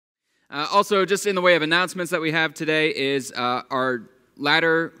Also, just in the way of announcements that we have today is our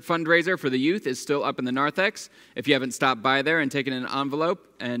Ladder Fundraiser for the youth is still up in the narthex. If you haven't stopped by there and taken an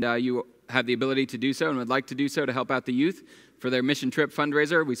envelope and you have the ability to do so and would like to do so to help out the youth for their mission trip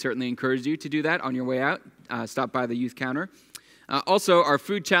fundraiser, we certainly encourage you to do that on your way out. Stop by the youth counter. Also, our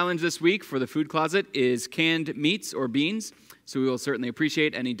food challenge this week for the food closet is canned meats or beans. So we will certainly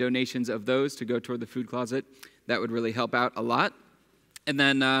appreciate any donations of those to go toward the food closet. That would really help out a lot. And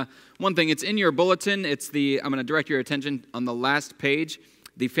then one thing, it's in your bulletin. I'm going to direct your attention on the last page,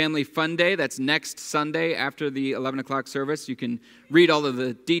 the Family Fun Day. That's next Sunday after the 11 o'clock service. You can read all of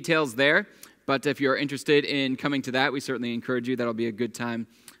the details there. But if you're interested in coming to that, we certainly encourage you. That'll be a good time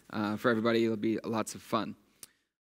for everybody. It'll be lots of fun.